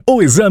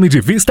O exame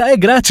de vista é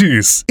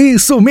grátis.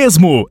 Isso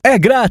mesmo, é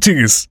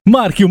grátis.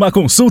 Marque uma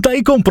consulta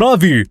e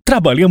comprove.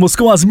 Trabalhamos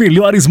com as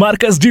melhores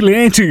marcas de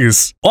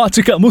lentes.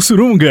 Ótica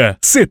Mussurunga,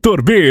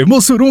 Setor B,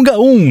 Mussurunga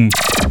 1.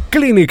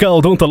 Clínica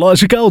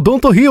Odontológica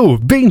Odonto Rio,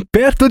 bem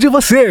perto de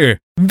você.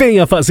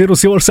 Venha fazer o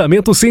seu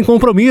orçamento sem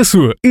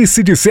compromisso. E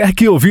se disser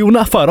que ouviu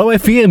na Farol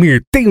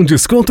FM, tem um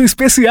desconto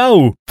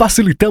especial.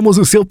 Facilitamos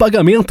o seu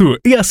pagamento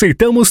e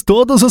aceitamos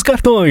todos os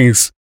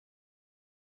cartões.